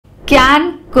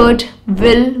Can, could,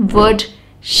 will, would,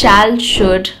 shall,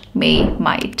 should, may,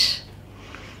 might.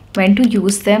 When to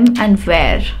use them and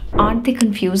where. Aren't they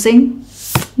confusing?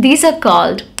 These are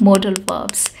called modal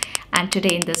verbs. And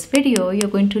today in this video, you're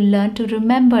going to learn to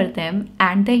remember them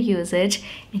and their usage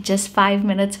in just 5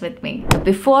 minutes with me.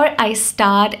 Before I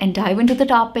start and dive into the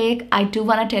topic, I do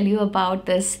want to tell you about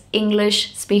this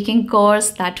English speaking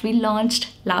course that we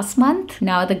launched last month.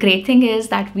 Now, the great thing is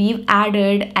that we've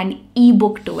added an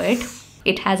ebook to it.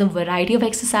 It has a variety of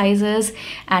exercises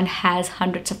and has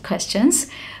hundreds of questions,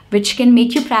 which can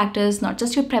make you practice not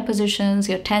just your prepositions,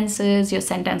 your tenses, your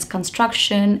sentence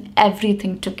construction,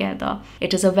 everything together.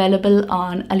 It is available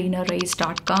on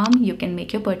alinarace.com. You can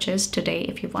make your purchase today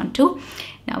if you want to.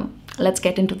 Now, let's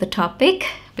get into the topic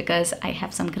because I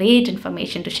have some great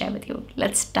information to share with you.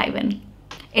 Let's dive in.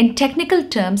 In technical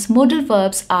terms, modal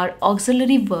verbs are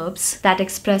auxiliary verbs that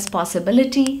express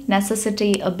possibility,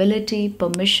 necessity, ability,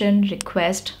 permission,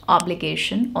 request,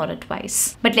 obligation, or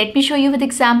advice. But let me show you with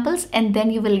examples and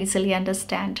then you will easily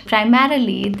understand.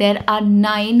 Primarily, there are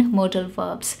 9 modal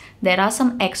verbs. There are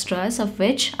some extras of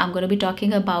which I'm going to be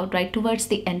talking about right towards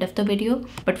the end of the video.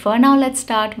 But for now, let's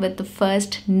start with the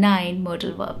first 9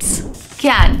 modal verbs.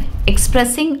 Can,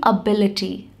 expressing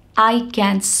ability. I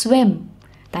can swim.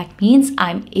 That means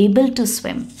I'm able to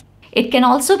swim. It can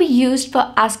also be used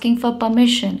for asking for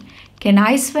permission. Can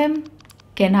I swim?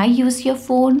 Can I use your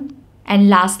phone? And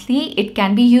lastly, it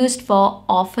can be used for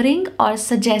offering or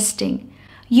suggesting.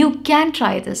 You can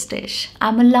try this dish.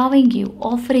 I'm allowing you,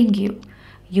 offering you.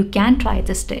 You can try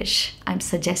this dish. I'm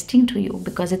suggesting to you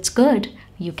because it's good.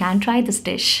 You can try this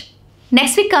dish.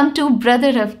 Next we come to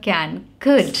brother of can,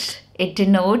 could. It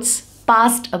denotes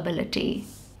past ability.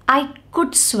 I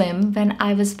could swim when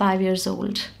I was 5 years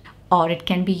old. Or it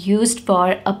can be used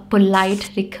for a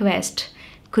polite request.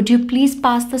 Could you please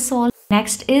pass the salt?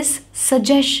 Next is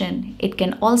suggestion. It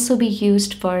can also be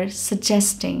used for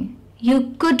suggesting.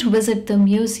 You could visit the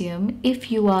museum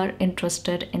if you are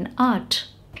interested in art.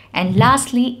 And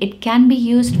lastly, it can be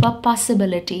used for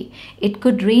possibility. It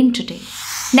could rain today.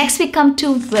 Next we come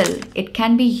to will. It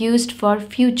can be used for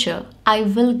future. I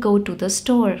will go to the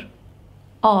store.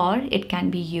 Or it can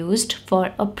be used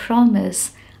for a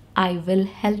promise. I will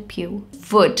help you.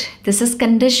 Would. This is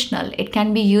conditional. It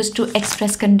can be used to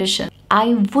express condition.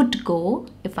 I would go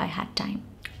if I had time.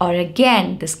 Or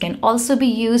again, this can also be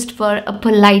used for a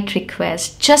polite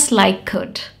request, just like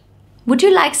could. Would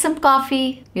you like some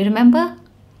coffee? You remember?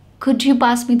 Could you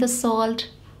pass me the salt?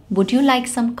 Would you like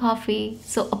some coffee?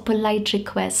 So a polite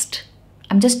request.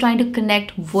 I'm just trying to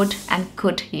connect would and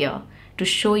could here to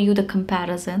show you the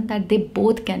comparison that they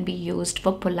both can be used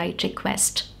for polite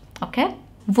request. Okay?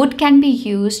 Would can be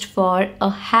used for a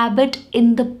habit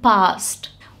in the past.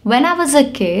 When I was a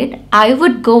kid, I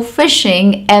would go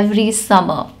fishing every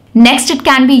summer. Next, it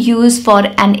can be used for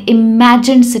an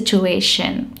imagined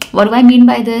situation. What do I mean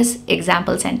by this?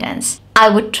 Example sentence. I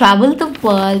would travel the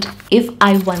world if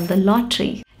I won the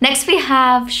lottery. Next, we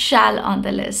have shall on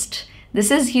the list. This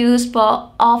is used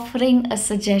for offering a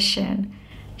suggestion.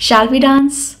 Shall we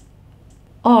dance?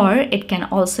 Or it can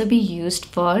also be used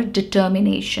for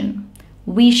determination.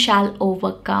 We shall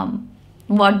overcome.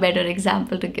 What better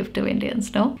example to give to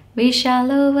Indians, no? We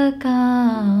shall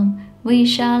overcome. We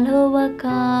shall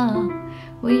overcome.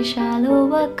 We shall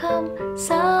overcome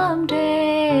someday.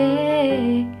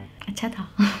 Acha tha.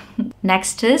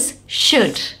 Next is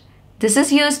should. This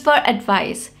is used for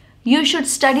advice. You should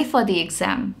study for the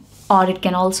exam. Or it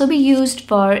can also be used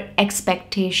for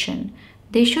expectation.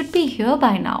 They should be here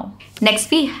by now.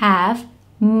 Next we have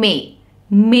may.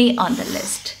 May on the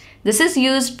list. This is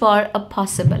used for a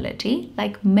possibility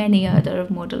like many other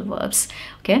modal verbs.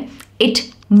 Okay.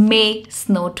 It may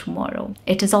snow tomorrow.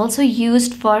 It is also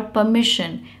used for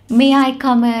permission. May I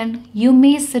come in? You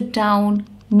may sit down.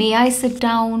 May I sit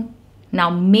down? Now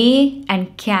may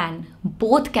and can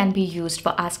both can be used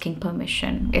for asking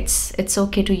permission. It's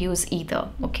okay to use either.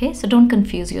 Okay. So don't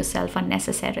confuse yourself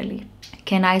unnecessarily.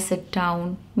 Can I sit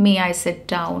down? May I sit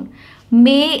down?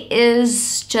 May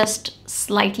is just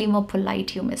slightly more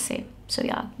polite, you may say. So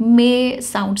yeah, may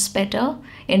sounds better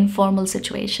in formal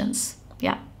situations.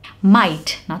 Yeah.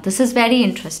 Might. Now this is very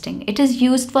interesting. It is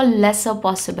used for lesser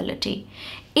possibility.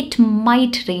 It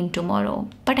might rain tomorrow,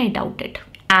 but I doubt it.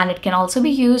 And it can also be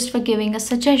used for giving a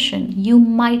suggestion. You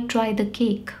might try the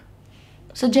cake.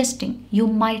 Suggesting, you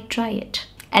might try it.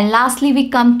 And lastly, we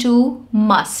come to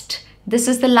must. This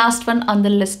is the last one on the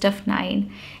list of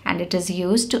 9 and it is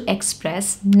used to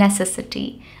express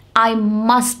necessity. I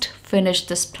must finish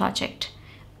this project.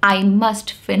 I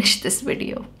must finish this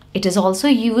video. It is also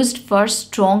used for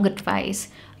strong advice.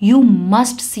 You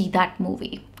must see that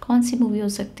movie. कौन सी movie हो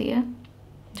सकती है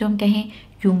जो हम कहें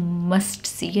you must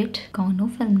see it? कौनो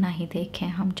film नहीं देखें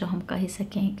हम जो हम कह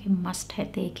सकें कि मस्ट है,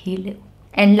 देख ही लो.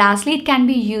 And lastly, it can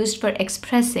be used for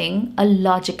expressing a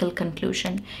logical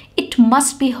conclusion. It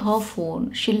must be her phone.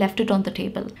 She left it on the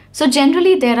table. So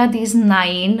generally there are these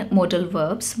 9 modal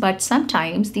verbs, but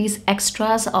sometimes these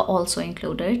extras are also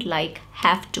included, like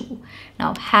have to.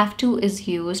 Now have to is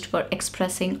used for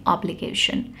expressing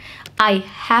obligation. I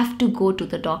have to go to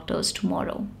the doctor's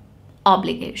tomorrow.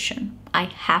 Obligation. I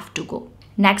have to go.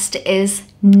 Next is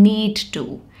need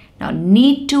to. Now,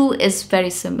 need to is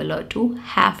very similar to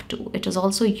have to. It is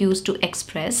also used to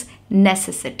express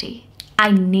necessity. I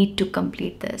need to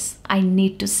complete this. I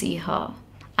need to see her.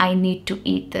 I need to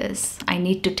eat this. I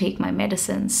need to take my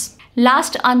medicines.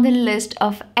 Last on the list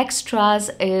of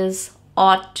extras is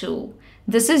ought to.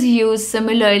 This is used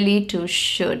similarly to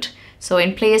should. So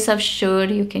in place of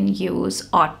should, you can use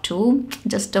ought to,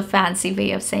 just a fancy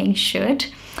way of saying should.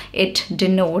 It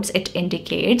denotes, it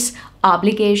indicates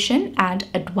obligation and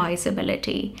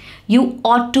advisability. You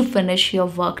ought to finish your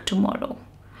work tomorrow.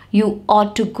 You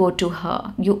ought to go to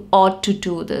her. You ought to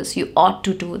do this. You ought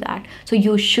to do that. So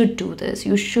you should do this.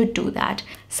 You should do that.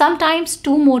 Sometimes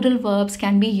 2 modal verbs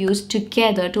can be used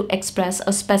together to express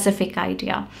a specific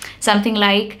idea. Something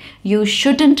like, you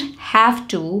shouldn't have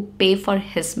to pay for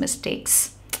his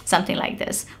mistakes. Something like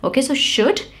this. Okay, so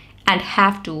should and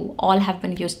have to all have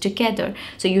been used together.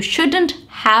 So you shouldn't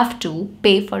have to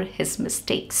pay for his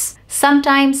mistakes.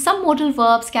 Sometimes some modal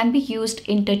verbs can be used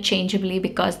interchangeably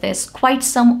because there's quite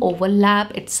some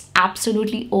overlap. It's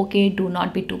absolutely okay. Do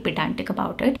not be too pedantic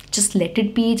about it. Just let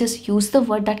it be. Just use the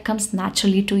word that comes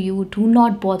naturally to you. Do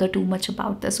not bother too much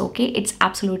about this, okay? It's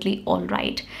absolutely all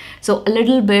right. So a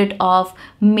little bit of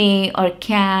may or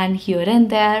can here and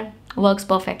there works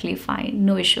perfectly fine.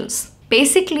 No issues.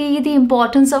 Basically, the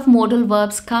importance of modal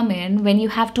verbs come in when you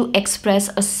have to express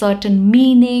a certain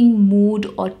meaning, mood,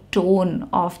 or tone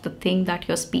of the thing that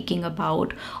you're speaking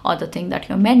about or the thing that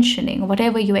you're mentioning,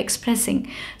 whatever you're expressing.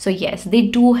 So yes, they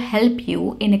do help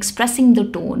you in expressing the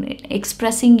tone,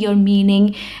 expressing your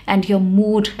meaning and your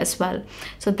mood as well.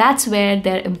 So that's where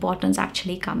their importance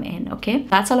actually come in, okay?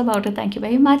 That's all about it. Thank you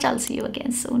very much. I'll see you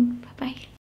again soon. Bye-bye.